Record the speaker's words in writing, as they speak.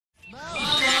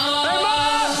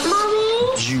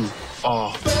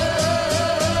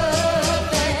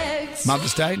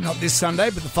Mother's Day, not this Sunday,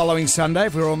 but the following Sunday,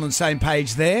 if we're all on the same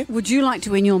page there. Would you like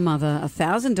to win your mother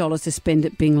 $1,000 to spend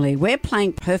at Bingley? We're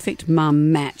playing Perfect Mum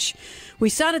Match. We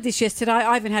started this yesterday.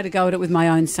 I even had to go at it with my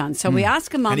own son. So we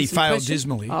ask a mum And he some failed questions.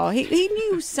 dismally. Oh, he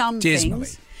knew some Dismally.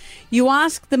 things. You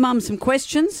ask the mum some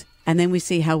questions, and then we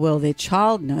see how well their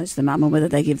child knows the mum and whether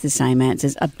they give the same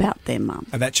answers about their mum.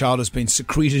 And that child has been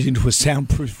secreted into a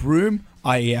soundproof room,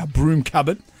 i.e. our broom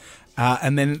cupboard.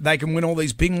 And then they can win all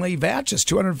these Bingley vouchers,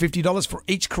 $250 for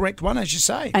each correct one, as you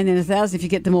say. And then $1,000 if you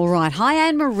get them all right. Hi,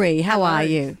 Anne-Marie. How are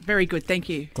you? Very good, thank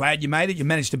you. Glad you made it. You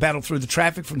managed to battle through the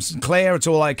traffic from St Clair. It's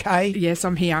all okay. Yes,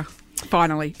 I'm here,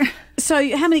 finally.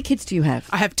 So how many kids do you have?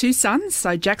 I have two sons.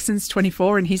 So Jackson's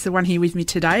 24 and he's the one here with me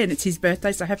today, and it's his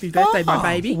birthday, so happy birthday, my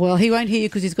baby. Well, he won't hear you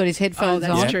because he's got his headphones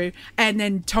That's on. true. And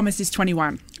then Thomas is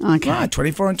 21. Okay. Right,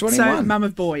 24 and 21. So mum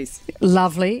of boys.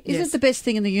 Lovely. Isn't Yes. it the best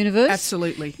thing in the universe?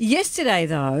 Absolutely. Yesterday,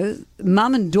 though,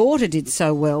 mum and daughter did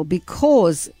so well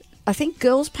because I think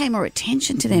girls pay more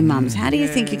attention to their mums. How do you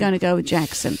think you're going to go with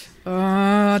Jackson? Oh,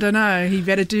 I don't know. He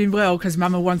better do well because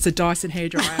Mama wants a Dyson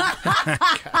hairdryer.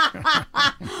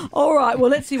 All right, well,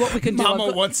 let's see what we can do.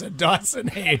 Mama wants a Dyson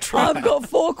hairdryer. I've got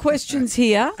 4 questions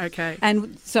here. Okay.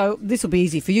 And so this will be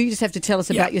easy for you. You just have to tell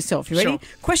us about yourself. You ready? Sure.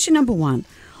 Question number 1.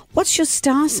 What's your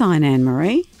star sign,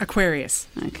 Anne-Marie? Aquarius.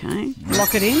 Okay.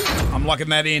 Lock it in. I'm locking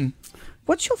that in.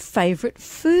 What's your favourite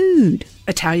food?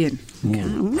 Italian.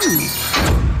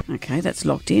 Okay, that's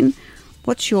locked in.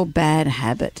 What's your bad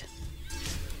habit?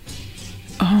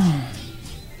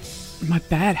 My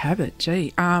bad habit,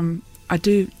 gee. I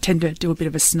do tend to do a bit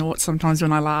of a snort sometimes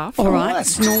when I laugh. All right,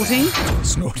 that's snorting.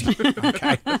 Snorty.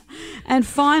 Okay. And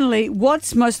finally,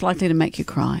 what's most likely to make you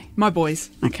cry? My boys.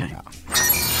 Okay.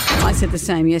 I said the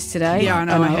same yesterday. Yeah, I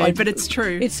know, I heard, but it's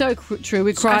true. It's so true.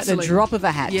 We cry at the Absolutely. drop of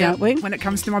a hat, Yeah, don't we? when it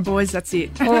comes to my boys, that's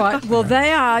it. All right. Well,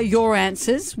 they are your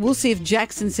answers. We'll see if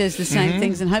Jackson says the same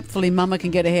things, and hopefully Mama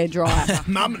can get a hairdryer.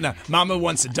 Mama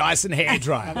wants a Dyson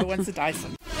hairdryer. Mama wants a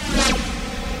Dyson.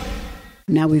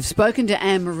 Now, we've spoken to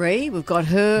Anne-Marie. We've got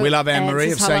her. We love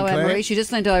Anne-Marie answers. of St. Hello, Clair. Anne-Marie. She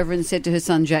just leaned over and said to her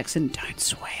son, Jackson, don't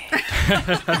swear.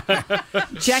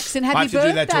 Jackson, Might happy have to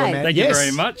do that to a birthday. man. Thank Yes. you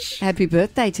very much. Happy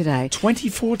birthday today.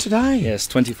 24 today. Yes,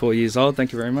 24 years old.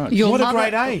 Thank you very much. Your What a mother-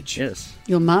 great age. Yes.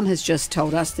 Your mum has just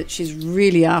told us that she's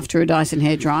really after a Dyson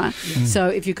hairdryer. So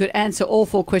if you could answer all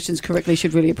 4 questions correctly,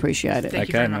 she'd really appreciate it. Thank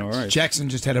you Okay, very no much. worries. Jackson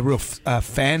just had a real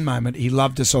fan moment. He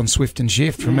loved us on Swift and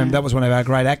Shift. Remember, that was one of our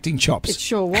great acting chops. It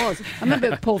sure was. I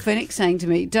remember Paul Fennick saying to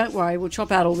me, don't worry, we'll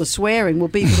chop out all the swearing, we'll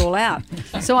beep it all out.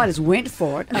 So I just went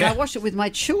for it, and I watched it with my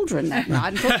children that night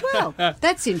and thought, well,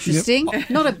 that's interesting.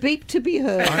 Not a beep to be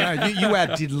heard. I know. You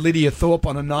outdid Lydia Thorpe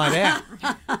on a night out.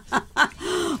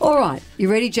 All right, you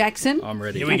ready, Jackson? I'm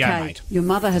ready. Here we go, mate. Your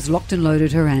mother has locked and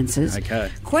loaded her answers.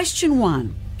 Okay. Question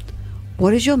 1.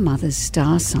 What is your mother's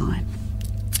star sign?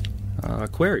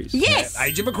 Aquarius. Yes!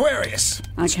 Age of Aquarius.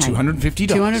 It's Okay. $250.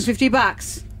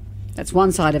 $250. That's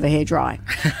one side of a hairdryer.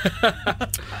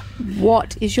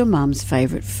 What is your mum's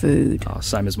favourite food? Oh,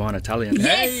 same as mine, Italian.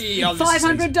 Hey, oh, this is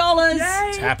 $500.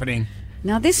 It's happening.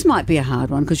 Now, this might be a hard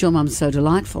one because your mum's so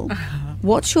delightful.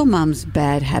 What's your mum's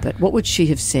bad habit? What would she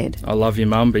have said? I love you,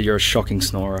 Mum, but you're a shocking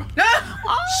snorer.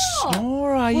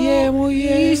 Snorer, yeah, well,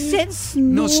 yeah. You said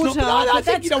snorter, but I but think,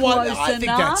 that's you know what, close I think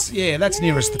enough. that's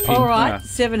nearest the pin. All right, Yeah.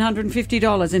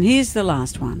 $750. And here's the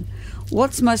last one.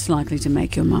 What's most likely to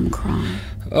make your mum cry?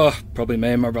 Oh, probably me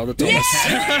and my brother Thomas.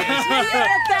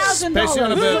 $1,000. Especially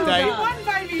on a birthday.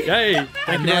 Yay. And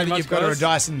Thank you now very that much, you've got her a guys.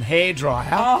 Dyson hairdryer.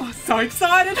 Oh, so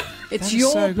excited. It's That is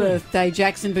your so good. birthday,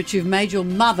 Jackson, but you've made your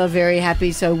mother very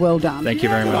happy, so well done. Thank you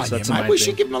very Good much. idea, That's mate. amazing. We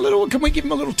should give him a little. Can we give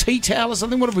him a little tea towel or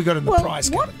something? What have we got in the Well,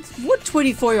 prize? what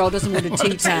 24-year-old doesn't want a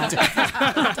tea towel?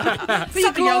 For your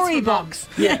Something else glory for box.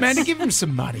 Man, to give him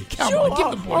some money. Come Sure, on, give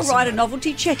the boy I'll some write a money.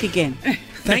 novelty check again.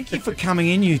 Thank you for coming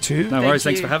in, you two. No worries.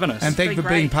 Thank Thanks you. for having us. And thank you Been for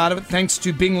being great. part of it. Thanks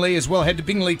to Bingley as well. Head to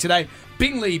Bingley today.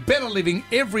 Bingley, better living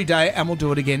every day, and we'll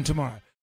do it again tomorrow.